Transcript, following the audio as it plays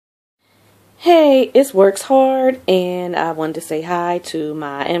Hey, it's Works Hard, and I wanted to say hi to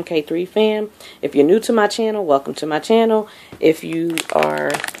my MK3 fam. If you're new to my channel, welcome to my channel. If you are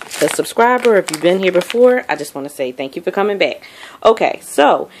a subscriber, if you've been here before, I just want to say thank you for coming back. Okay,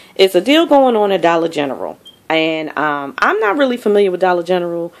 so it's a deal going on at Dollar General, and I'm not really familiar with Dollar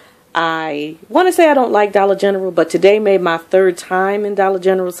General. I want to say I don't like Dollar General, but today made my third time in Dollar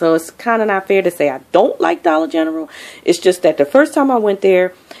General, so it's kind of not fair to say I don't like Dollar General. It's just that the first time I went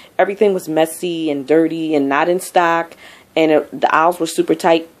there, everything was messy and dirty and not in stock, and the aisles were super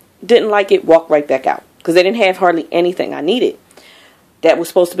tight. Didn't like it, walked right back out because they didn't have hardly anything I needed that was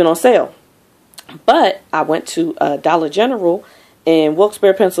supposed to be on sale. But I went to Dollar General in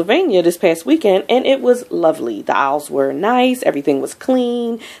Wilkes-Barre, Pennsylvania this past weekend, and it was lovely. The aisles were nice, everything was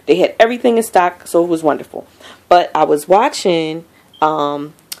clean, they had everything in stock, so it was wonderful. But I was watching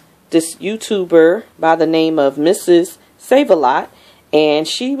this YouTuber by the name of Mrs. Save-alot, and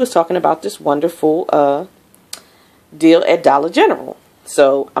she was talking about this wonderful deal at Dollar General.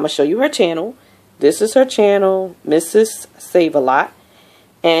 So I'm going to show you her channel. This is her channel, Mrs. Save-alot.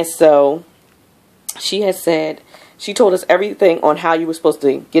 And so she has said, she told us everything on how you were supposed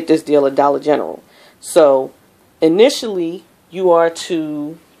to get this deal at Dollar General. So initially you are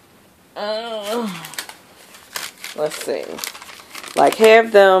to, let's see, like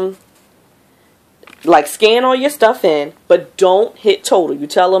have them like scan all your stuff in, but don't hit total. You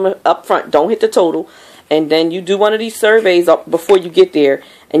tell them up front, don't hit the total, and then you do one of these surveys up before you get there,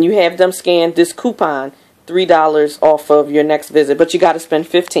 and you have them scan this coupon, $3 off of your next visit, but you got to spend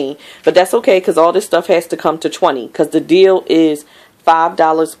 $15. But that's okay, because all this stuff has to come to $20, because the deal is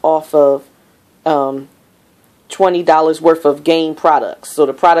 $5 off of $20 worth of Gain products. So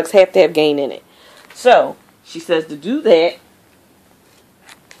the products have to have Gain in it. So she says to do that.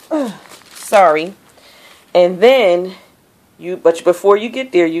 Sorry. And then, but before you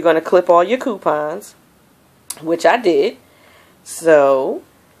get there, you're going to clip all your coupons, which I did. So,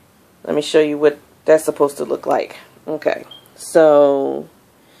 let me show you what that's supposed to look like. Okay, so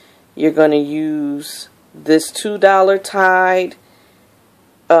you're going to use this $2 Tide,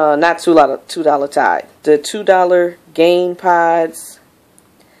 not $2 Tide, the $2 Gain Pods,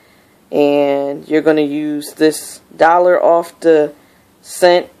 and you're going to use this $1 off the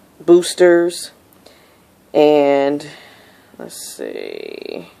scent boosters. And let's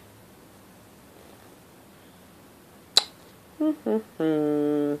see.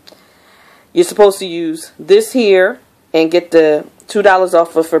 You're supposed to use this here and get the $2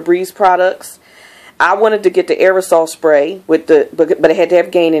 off of Febreze products. I wanted to get the aerosol spray with but it had to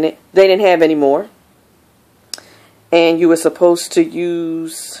have Gain in it. They didn't have any more. And you were supposed to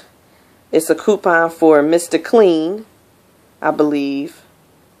use, it's a coupon for Mr. Clean, I believe.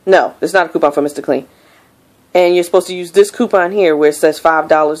 No, it's not a coupon for Mr. Clean. And you're supposed to use this coupon here where it says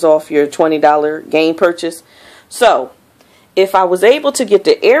 $5 off your $20 Gain purchase. So, if I was able to get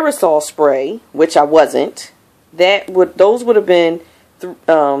the aerosol spray, which I wasn't, those would have been,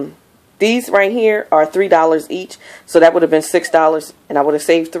 these right here are $3 each. So that would have been $6, and I would have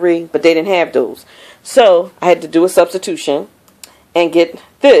saved $3, but they didn't have those. So, I had to do a substitution and get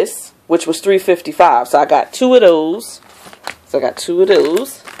this, which was $3.55. So I got two of those.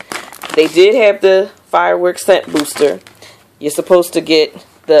 They did have the fireworks scent booster. You're supposed to get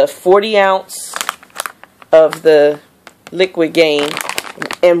the 40 ounce of the liquid Gain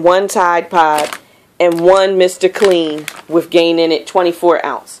and one Tide Pod and one Mr. Clean with Gain in it, 24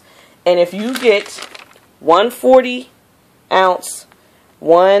 ounce. And if you get one 40 ounce,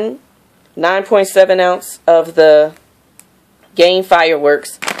 one 9.7 ounce of the Gain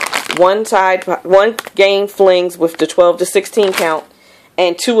fireworks, one Gain flings with the 12 to 16 count,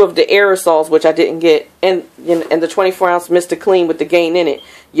 and two of the aerosols, which I didn't get, and the 24 ounce Mr. Clean with the Gain in it,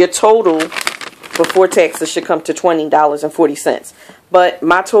 your total before taxes should come to $20.40. But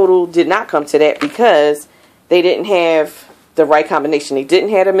my total did not come to that because they didn't have the right combination. They didn't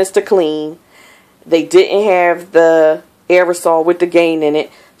have a Mr. Clean. They didn't have the aerosol with the Gain in it.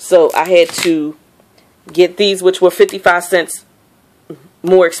 So I had to get these, which were 55 cents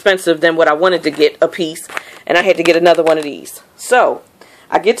more expensive than what I wanted to get a piece. And I had to get another one of these. So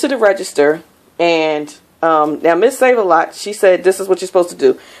I get to the register, and now Miss Save-alot, she said this is what you're supposed to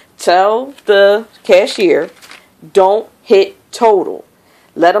do. Tell the cashier, don't hit total.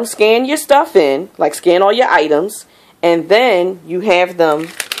 Let them scan your stuff in, like scan all your items, and then you have them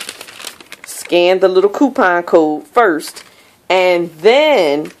scan the little coupon code first, and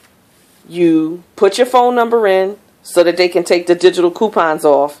then you put your phone number in so that they can take the digital coupons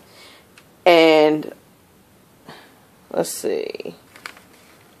off. And let's see.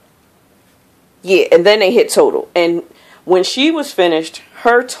 Yeah, and then they hit total. And when she was finished,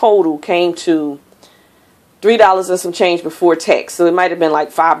 her total came to $3 and some change before tax. So it might have been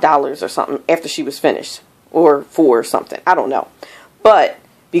like $5 or something after she was finished, or $4 or something. I don't know. But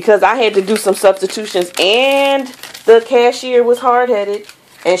because I had to do some substitutions and the cashier was hard-headed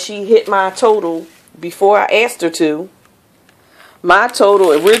and she hit my total before I asked her to, my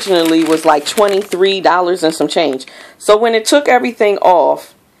total originally was like $23 and some change. So when it took everything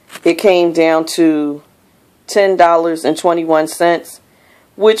off, it came down to $10.21,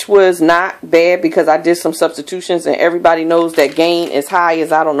 which was not bad because I did some substitutions, and everybody knows that gain is high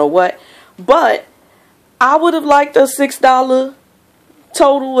as I don't know what. But I would have liked a $6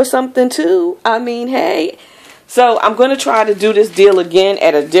 total or something too. I mean, hey. So I'm going to try to do this deal again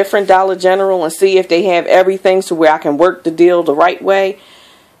at a different Dollar General and see if they have everything to where I can work the deal the right way,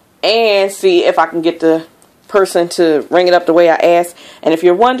 and see if I can get the person to ring it up the way I asked. And if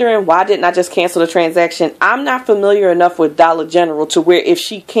you're wondering why didn't I just cancel the transaction, I'm not familiar enough with Dollar General to where if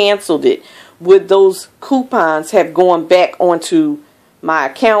she canceled it, would those coupons have gone back onto my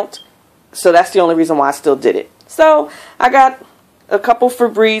account? So that's the only reason why I still did it. So I got a couple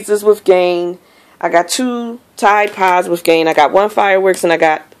Febrezes with gain. I got 2 Tide Pods with gain. I got 1 Fireworks, and I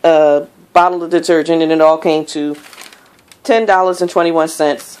got a bottle of detergent, and it all came to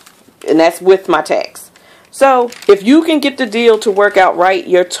 $10.21, and that's with my tax. So if you can get the deal to work out right,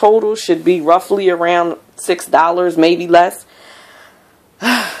 your total should be roughly around $6, maybe less.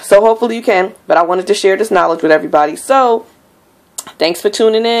 So hopefully you can, but I wanted to share this knowledge with everybody. So thanks for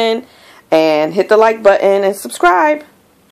tuning in, and hit the like button and subscribe.